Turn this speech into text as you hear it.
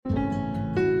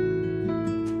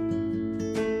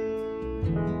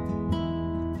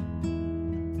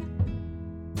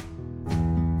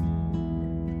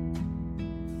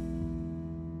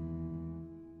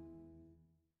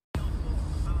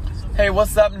Hey,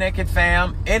 what's up, Naked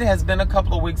Fam? It has been a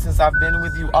couple of weeks since I've been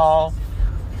with you all.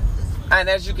 And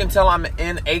as you can tell, I'm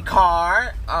in a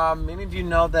car. Many of you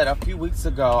know that a few weeks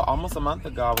ago, almost a month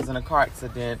ago, I was in a car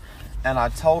accident. And I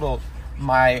totaled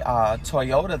my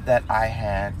Toyota that I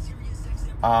had.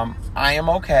 I am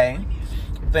okay.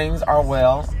 Things are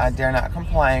well. I dare not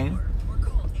complain.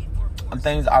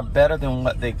 Things are better than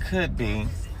what they could be.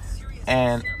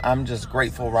 And I'm just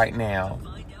grateful right now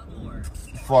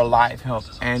for life,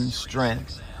 health, and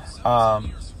strength. I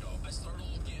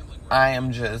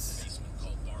am just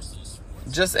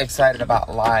excited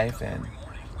about life and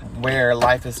where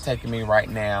life is taking me right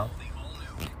now.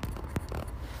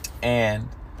 And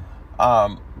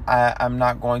I'm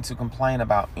not going to complain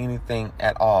about anything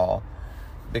at all,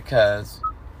 because,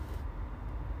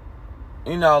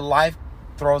 you know, life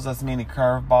throws us many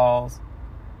curveballs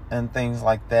and things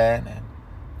like that, and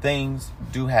things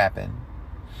do happen.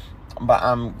 But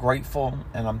I'm grateful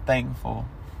and I'm thankful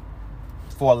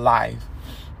for life.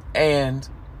 And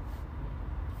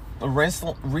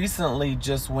recently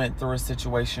just went through a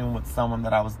situation with someone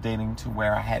that I was dating to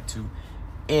where I had to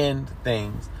end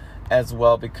things as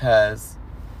well, because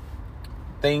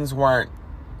things weren't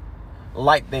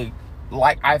like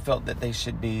I felt that they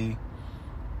should be.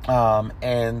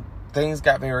 And things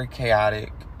got very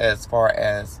chaotic as far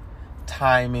as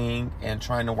timing and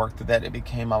trying to work through that. It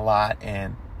became a lot,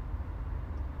 and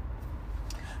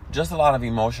just a lot of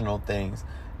emotional things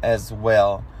as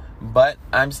well. But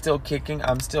I'm still kicking.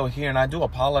 I'm still here. And I do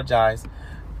apologize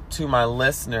to my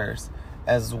listeners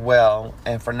as well,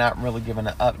 and for not really giving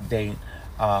an update.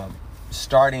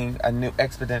 Starting a new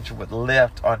exponential with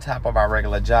Lyft on top of our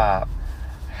regular job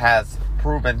has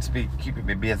proven to be keeping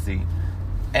me busy.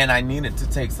 And I needed to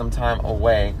take some time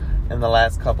away in the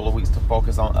last couple of weeks to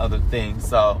focus on other things.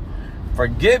 So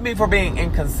forgive me for being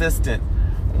inconsistent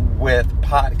with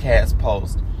podcast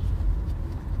posts.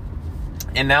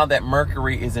 And now that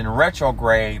Mercury is in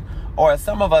retrograde, or as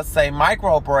some of us say,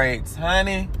 micro braids,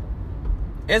 honey,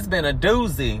 it's been a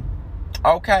doozy.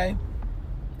 Okay?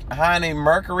 Honey,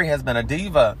 Mercury has been a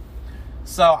diva.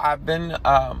 So I've been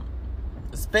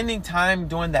spending time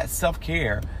doing that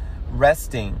self-care,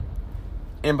 resting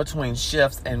in between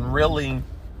shifts, and really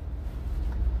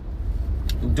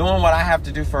doing what I have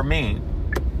to do for me.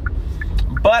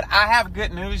 But I have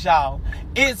good news, y'all.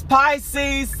 It's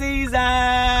Pisces season.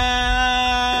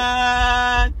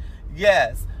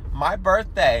 Yes, my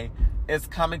birthday is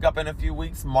coming up in a few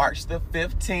weeks, March the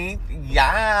 15th.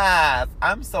 Yes,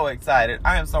 I'm so excited.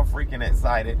 I am so freaking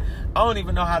excited. I don't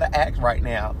even know how to act right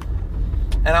now.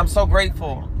 And I'm so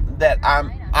grateful that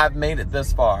I've made it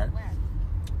this far.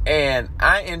 And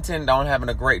I intend on having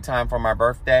a great time for my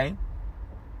birthday.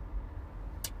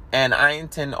 And I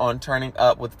intend on turning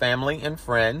up with family and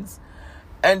friends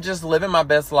and just living my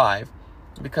best life,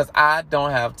 because I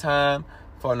don't have time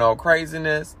for no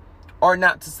craziness or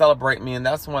not to celebrate me. And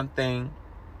that's one thing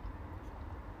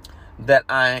that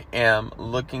I am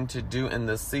looking to do in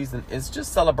this season, is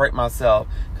just celebrate myself,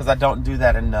 because I don't do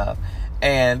that enough.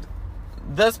 And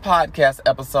this podcast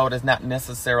episode is not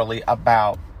necessarily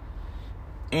about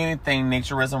anything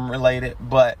naturism related,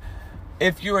 but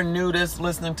if you are new to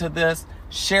listening to this,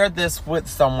 share this with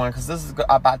someone, because this is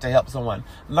about to help someone.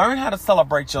 Learn how to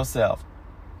celebrate yourself.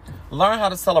 Learn how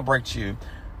to celebrate you.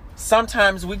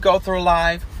 Sometimes we go through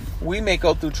life, we may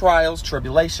go through trials,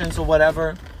 tribulations, or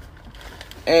whatever.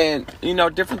 And, you know,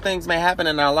 different things may happen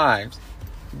in our lives.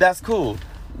 That's cool.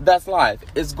 That's life.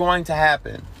 It's going to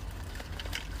happen.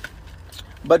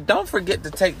 But don't forget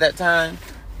to take that time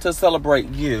to celebrate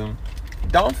you.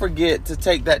 Don't forget to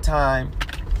take that time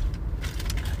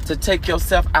to take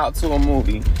yourself out to a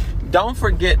movie. Don't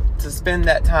forget to spend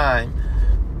that time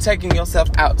taking yourself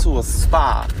out to a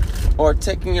spa, or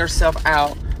taking yourself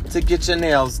out to get your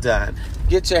nails done,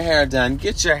 get your hair done,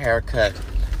 get your hair cut.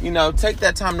 You know, take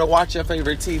that time to watch your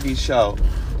favorite TV show.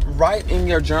 Write in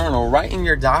your journal, write in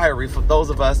your diary, for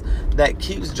those of us that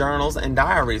keeps journals and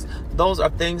diaries. Those are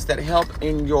things that help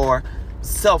in your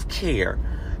self-care.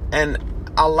 And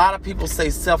a lot of people say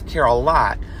self-care a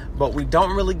lot, but we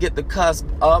don't really get the cusp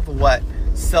of what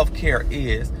self-care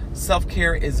is.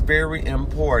 Self-care is very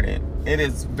important. It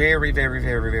is very, very,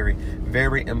 very, very,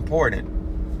 very important.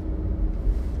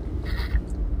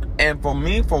 And for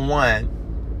me, for one,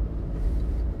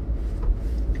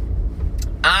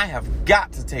 I have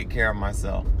got to take care of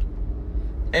myself.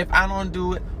 If I don't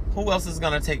do it, who else is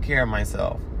going to take care of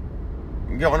myself?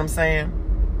 You get what I'm saying?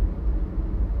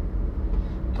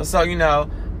 So, you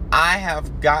know, I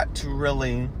have got to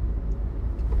really,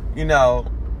 you know,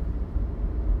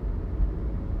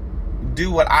 do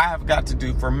what I have got to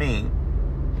do for me.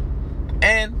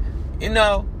 And, you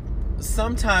know,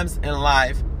 sometimes in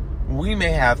life, we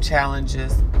may have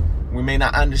challenges. We may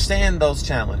not understand those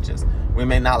challenges. We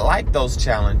may not like those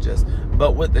challenges.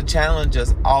 But with the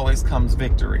challenges always comes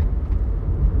victory.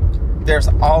 There's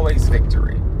always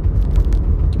victory.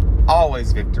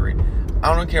 Always victory.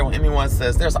 I don't care what anyone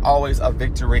says. There's always a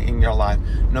victory in your life.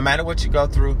 No matter what you go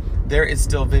through, there is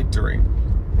still victory.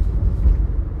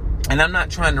 And I'm not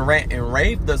trying to rant and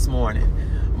rave this morning,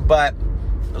 but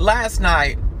last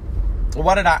night,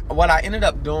 what I ended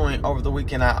up doing over the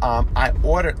weekend, I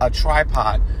ordered a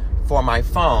tripod for my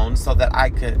phone so that I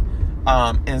could,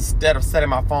 instead of setting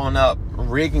my phone up,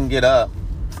 rigging it up,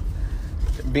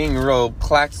 being real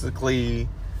classically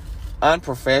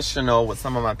unprofessional with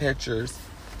some of my pictures,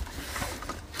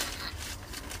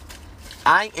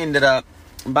 I ended up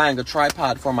buying a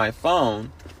tripod for my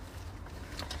phone.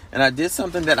 And I did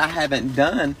something that I haven't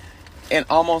done in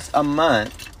almost a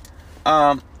month.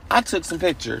 I took some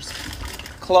pictures,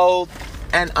 clothed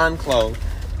and unclothed.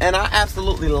 And I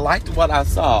absolutely liked what I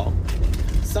saw.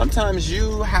 Sometimes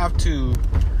you have to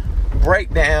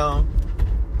break down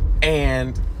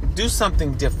and do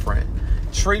something different.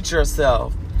 Treat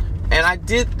yourself. And I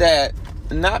did that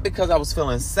not because I was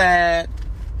feeling sad,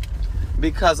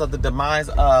 because of the demise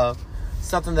of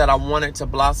something that I wanted to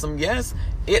blossom. Yes,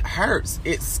 it hurts.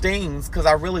 It stings because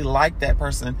I really like that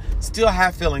person. Still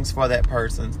have feelings for that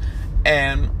person.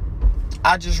 And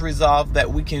I just resolved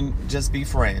that we can just be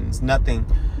friends. Nothing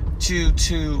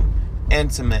too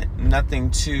intimate.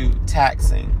 Nothing too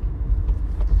taxing.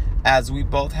 As we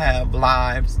both have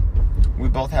lives. We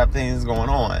both have things going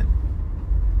on.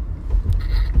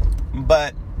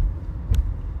 But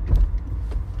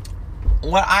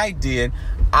what I did,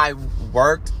 I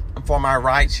worked for my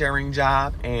ride-sharing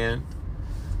job, and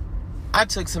I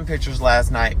took some pictures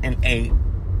last night and ate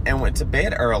and went to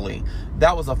bed early.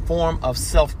 That was a form of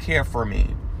self-care for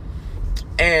me.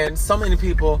 And so many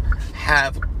people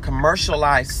have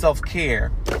commercialized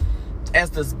self-care as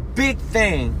this big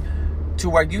thing to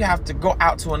where you have to go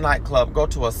out to a nightclub, go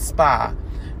to a spa,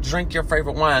 drink your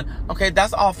favorite wine. Okay,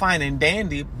 that's all fine and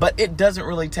dandy, but it doesn't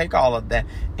really take all of that.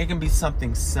 It can be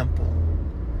something simple.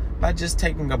 By just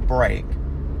taking a break,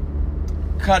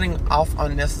 cutting off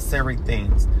unnecessary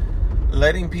things,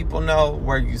 letting people know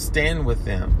where you stand with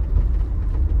them.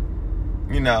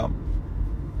 You know.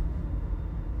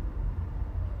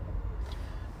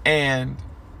 And,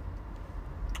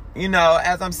 you know,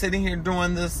 as I'm sitting here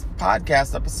doing this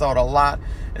podcast episode, a lot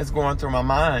is going through my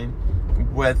mind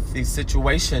with the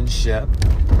situationship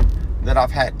that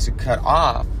I've had to cut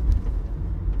off.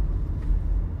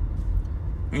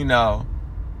 You know,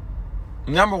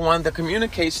 number one, the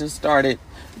communication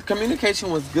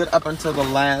was good up until the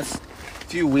last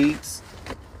few weeks.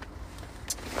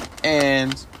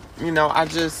 And, you know,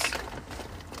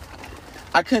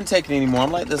 I couldn't take it anymore.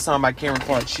 I'm like this song by Karen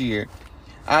Clark Sheard.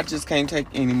 I just can't take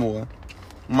it anymore.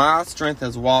 My strength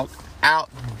has walked out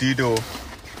the door.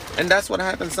 And that's what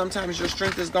happens. Sometimes your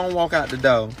strength is going to walk out the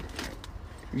door.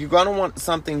 You're going to want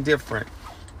something different.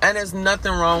 And there's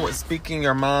nothing wrong with speaking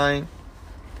your mind,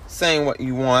 saying what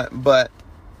you want. But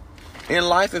in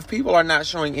life, if people are not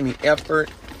showing any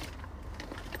effort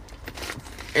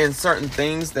in certain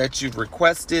things that you've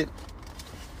requested,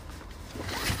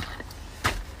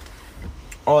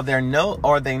 or they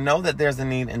know that there's a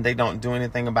need and they don't do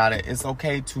anything about it, it's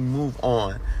okay to move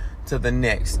on to the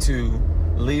next, to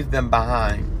leave them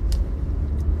behind,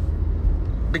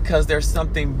 because there's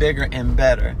something bigger and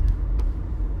better.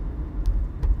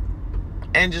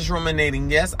 And just ruminating.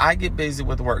 Yes, I get busy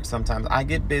with work sometimes. I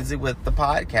get busy with the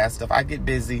podcast stuff. I get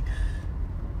busy,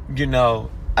 you know,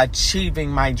 achieving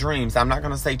my dreams. I'm not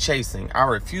going to say chasing. I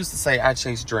refuse to say I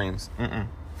chase dreams.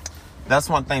 That's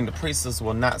one thing the priestess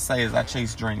will not say, is I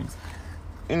chase dreams.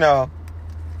 You know,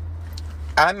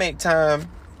 I make time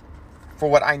for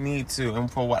what I need to and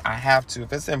for what I have to.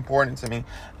 If it's important to me,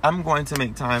 I'm going to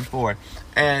make time for it.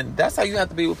 And that's how you have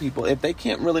to be with people. If they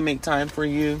can't really make time for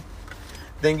you,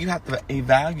 then you have to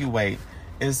evaluate,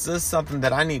 is this something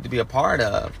that I need to be a part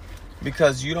of?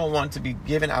 Because you don't want to be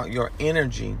giving out your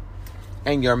energy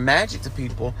and your magic to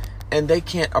people and they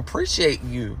can't appreciate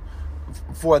you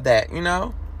for that, you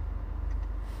know?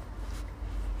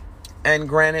 And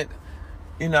granted,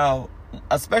 you know,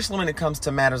 especially when it comes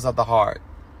to matters of the heart.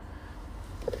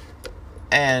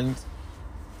 And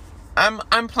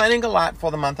I'm planning a lot for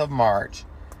the month of March,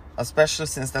 especially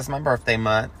since that's my birthday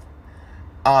month.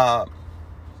 I'm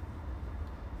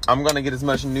going to get as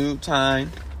much nude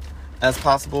time as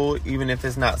possible, even if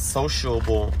it's not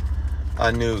sociable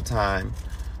nude time.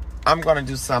 I'm going to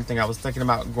do something. I was thinking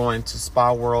about going to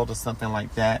Spa World or something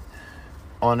like that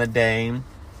on a day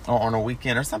or on a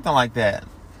weekend or something like that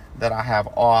I have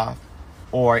off.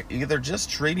 or either just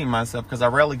treating myself, because I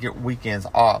rarely get weekends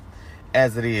off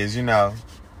as it is, you know.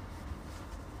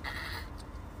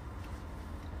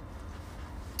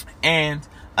 And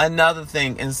another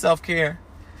thing in self-care,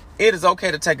 it is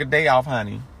okay to take a day off,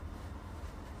 honey.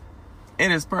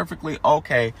 It is perfectly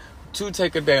okay to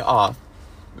take a day off.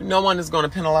 No one is going to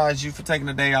penalize you for taking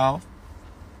a day off.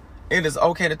 It is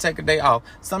okay to take a day off.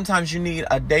 Sometimes you need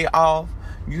a day off.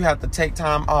 You have to take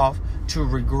time off to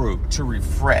regroup, to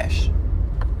refresh.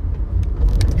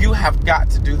 You have got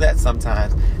to do that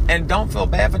sometimes. And don't feel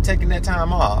bad for taking that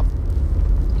time off.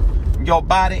 Your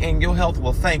body and your health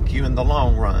will thank you in the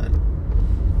long run.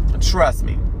 Trust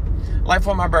me. Like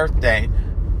for my birthday,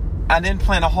 I didn't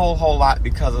plan a whole lot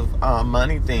because of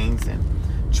money things and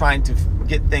trying to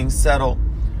get things settled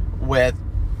with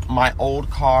my old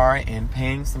car and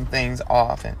paying some things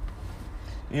off. And,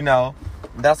 you know,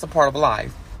 that's a part of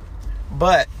life.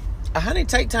 But, honey,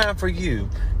 take time for you.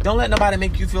 Don't let nobody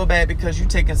make you feel bad because you're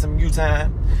taking some you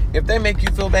time. If they make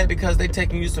you feel bad because they're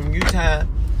taking you some you time,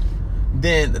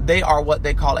 then they are what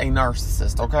they call a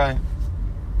narcissist, okay?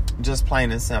 Just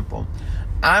plain and simple.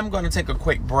 I'm going to take a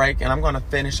quick break and I'm going to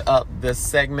finish up this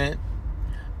segment.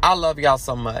 I love y'all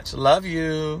so much. Love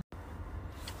you.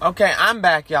 Okay, I'm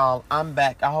back, y'all. I'm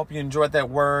back. I hope you enjoyed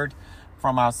that word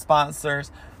from our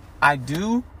sponsors. I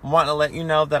do want to let you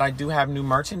know that I do have new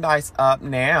merchandise up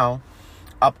now,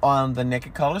 up on the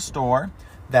Naked Color store.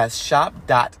 That's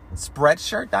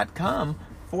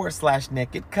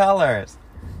shop.spreadshirt.com/Naked Colors.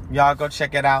 Y'all go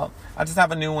check it out. I just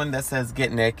have a new one that says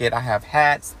Get Naked. I have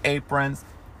hats, aprons,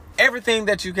 everything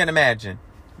that you can imagine.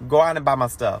 Go out and buy my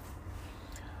stuff.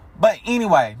 But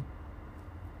anyway,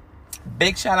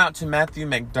 big shout out to Matthew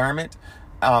McDermott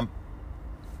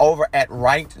over at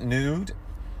Right Nude.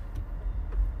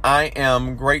 I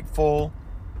am grateful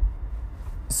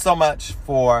so much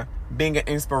for being an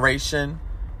inspiration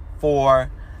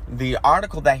for the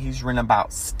article that he's written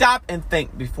about. Stop and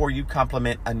think before you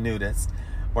compliment a nudist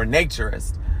or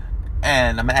naturist.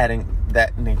 And I'm adding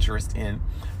that naturist in.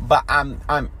 But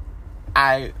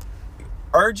I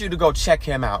urge you to go check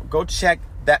him out. Go check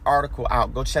that article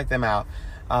out. Go check them out.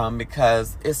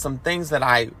 Because it's some things that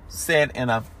I said in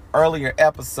an earlier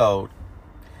episode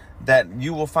that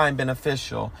you will find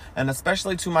beneficial. And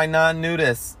especially to my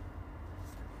non-nudists,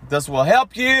 this will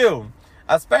help you.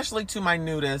 Especially to my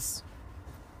nudists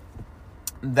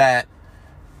that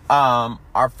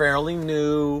are fairly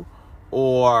new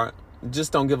or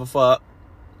just don't give a fuck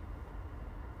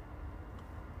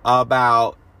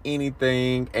about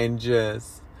anything, and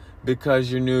just because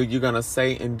you're new, you're going to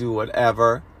say and do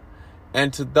whatever.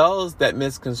 And to those that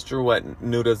misconstrue what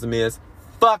nudism is,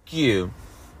 fuck you.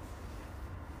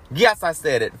 Yes, I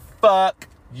said it. Fuck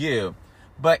you.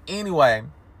 But anyway,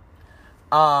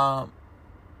 I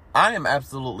am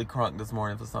absolutely crunk this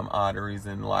morning for some odd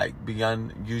reason, like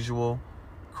beyond usual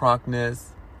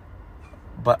crunkness.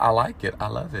 But I like it. I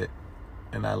love it.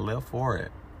 And I live for it.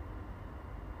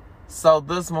 So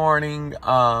this morning,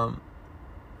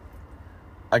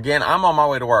 again, I'm on my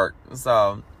way to work.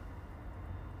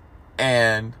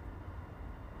 And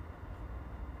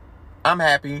I'm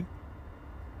happy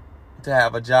to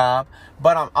have a job.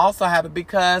 But I'm also happy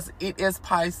because it is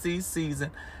Pisces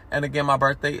season. And again, my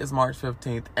birthday is March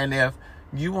 15th. And if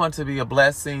you want to be a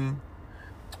blessing,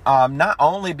 not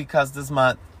only because this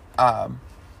month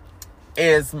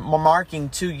is marking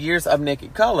 2 years of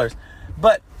Naked Colors,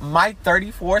 but my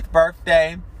 34th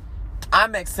birthday,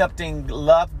 I'm accepting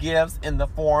love gifts in the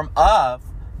form of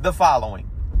the following: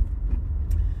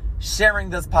 sharing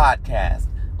this podcast,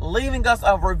 leaving us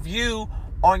a review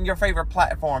on your favorite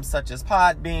platforms such as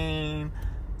Podbean,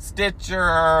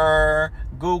 Stitcher,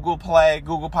 Google Play,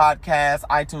 Google Podcasts,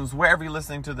 iTunes, wherever you're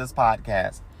listening to this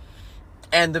podcast.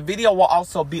 And the video will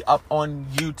also be up on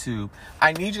YouTube.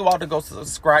 I need you all to go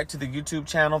subscribe to the YouTube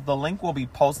channel. The link will be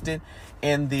posted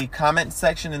in the comment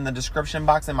section, in the description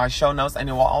box, in my show notes, and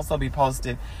it will also be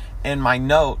posted in my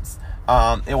notes.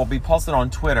 It will be posted on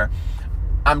Twitter.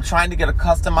 I'm trying to get a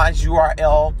customized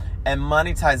URL and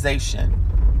monetization.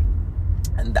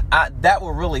 And that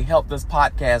will really help this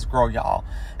podcast grow, y'all.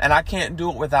 And I can't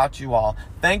do it without you all.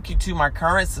 Thank you to my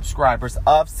current subscribers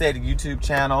of said YouTube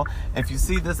channel. If you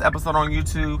see this episode on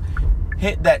YouTube,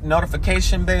 hit that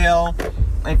notification bell.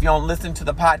 If you don't listen to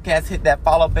the podcast, hit that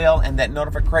follow bell and that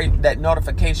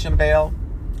notification bell.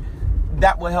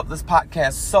 That will help this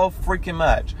podcast so freaking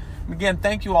much. Again,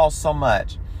 thank you all so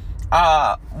much.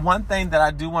 One thing that I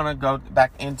do want to go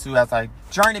back into as I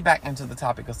journey back into the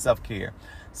topic of self-care.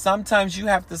 Sometimes you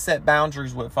have to set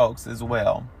boundaries with folks as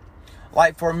well.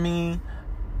 Like for me,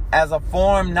 as a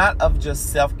form not of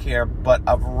just self-care, but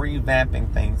of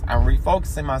revamping things. I'm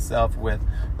refocusing myself with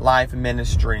life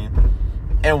ministry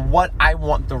and what I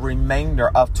want the remainder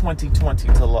of 2020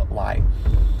 to look like.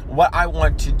 What I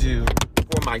want to do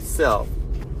for myself.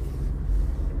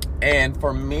 And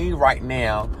for me right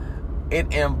now,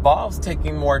 it involves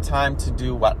taking more time to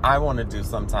do what I want to do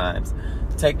sometimes.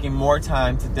 Taking more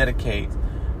time to dedicate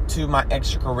to my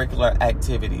extracurricular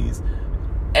activities.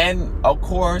 And of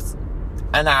course,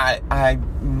 and I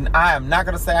am not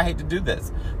going to say I hate to do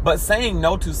this, but saying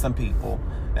no to some people.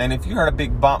 And if you heard a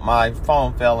big bump, my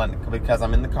phone fell in because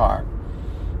I'm in the car.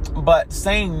 But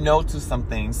saying no to some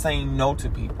things, saying no to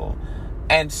people,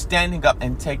 and standing up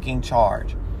and taking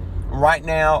charge. Right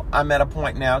now, I'm at a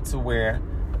point now to where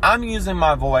I'm using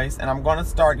my voice, and I'm going to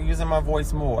start using my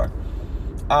voice more.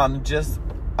 Just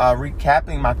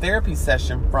recapping my therapy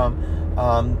session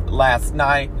from last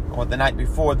night or the night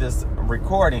before this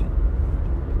recording.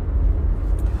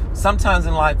 Sometimes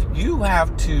in life, you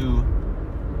have to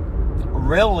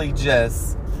really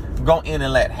just go in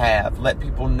and let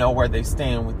people know where they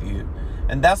stand with you.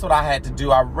 And that's what I had to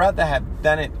do. I'd rather have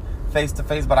done it face to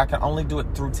face, but I can only do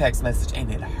it through text message,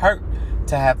 and it hurt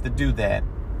to have to do that.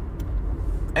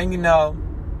 And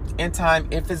in time,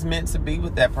 if it's meant to be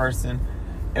with that person,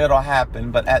 it'll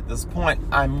happen. But at this point,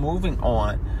 I'm moving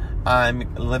on.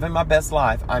 I'm living my best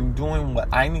life. I'm doing what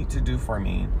I need to do for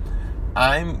me.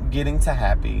 I'm getting to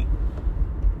happy.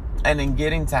 And in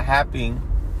getting to happy,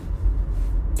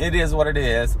 it is what it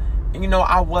is. And,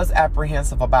 I was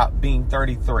apprehensive about being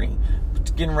 33,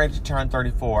 getting ready to turn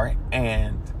 34,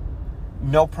 and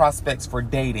no prospects for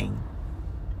dating.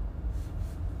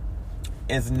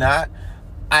 I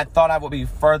thought I would be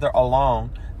further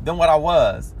along than what I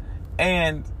was.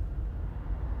 And,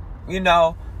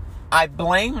 I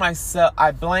blame myself.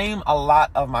 I blame a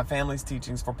lot of my family's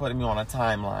teachings for putting me on a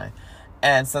timeline.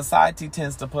 And society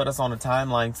tends to put us on a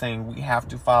timeline saying we have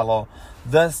to follow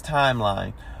this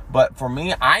timeline. But for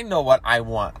me, I know what I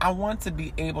want. I want to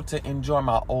be able to enjoy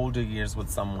my older years with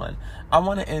someone. I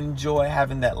want to enjoy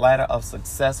having that ladder of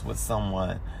success with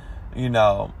someone, And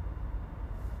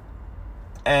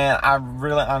I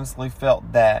really honestly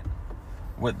felt that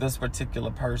with this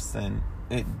particular person,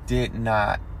 it would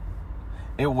not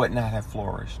have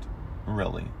flourished,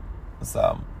 really.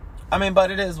 So, but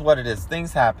it is what it is.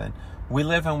 Things happen. We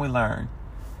live and we learn.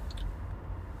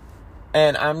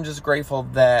 And I'm just grateful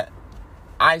that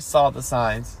I saw the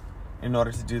signs in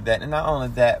order to do that. And not only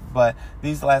that, but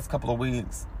these last couple of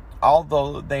weeks,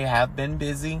 although they have been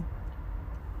busy,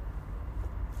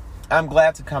 I'm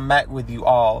glad to come back with you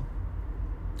all.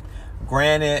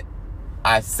 Granted,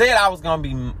 I said I was going to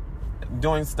be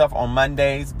doing stuff on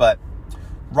Mondays, but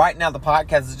right now the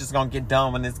podcast is just going to get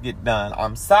done when it's get done.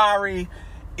 I'm sorry.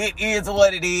 It is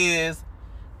what it is.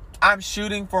 I'm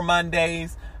shooting for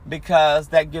Mondays because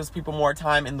that gives people more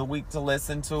time in the week to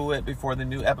listen to it before the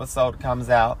new episode comes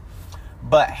out.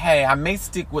 But hey, I may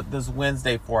stick with this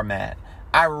Wednesday format.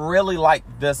 I really like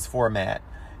this format.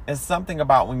 It's something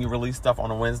about when you release stuff on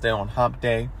a Wednesday on hump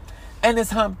day. And it's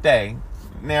hump day.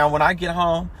 Now, when I get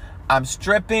home, I'm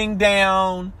stripping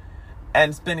down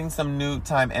and spending some nude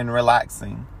time and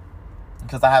relaxing.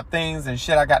 Because I have things and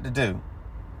shit I got to do.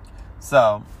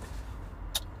 So,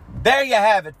 there you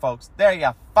have it, folks. There you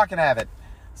fucking have it.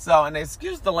 So, and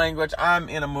excuse the language, I'm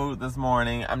in a mood this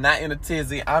morning. I'm not in a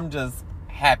tizzy. I'm just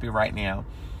happy right now.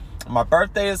 My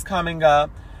birthday is coming up.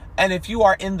 And if you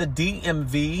are in the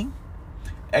DMV,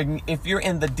 and if you're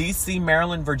in the DC,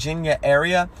 Maryland, Virginia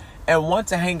area, and want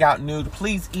to hang out nude,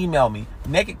 please email me,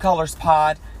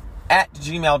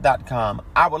 nakedcolorspod@gmail.com.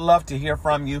 I would love to hear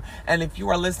from you. And if you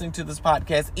are listening to this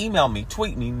podcast, email me,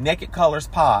 tweet me,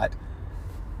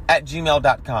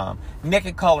 nakedcolorspod@gmail.com.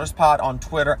 Naked Colors Pod on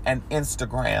Twitter and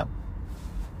Instagram.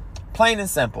 Plain and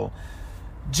simple.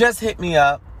 Just hit me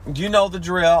up. You know the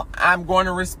drill. I'm going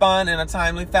to respond in a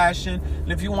timely fashion.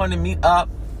 And if you want to meet up,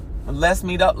 let's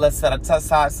meet up. Let's set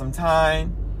aside some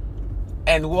time.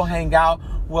 And we'll hang out.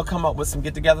 We'll come up with some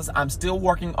get-togethers. I'm still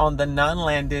working on the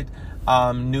non-landed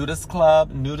nudist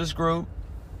club, nudist group.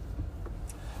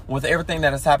 With everything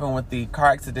that has happened with the car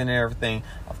accident and everything,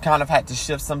 I've kind of had to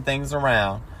shift some things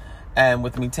around. And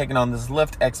with me taking on this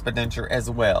Lyft expenditure as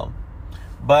well.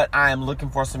 But I am looking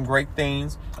for some great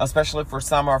things, especially for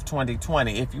summer of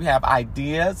 2020. If you have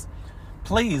ideas,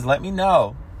 please let me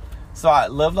know. So I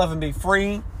live, love, and be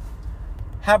free.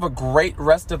 Have a great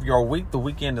rest of your week. The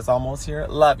weekend is almost here.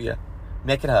 Love you.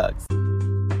 Naked hugs.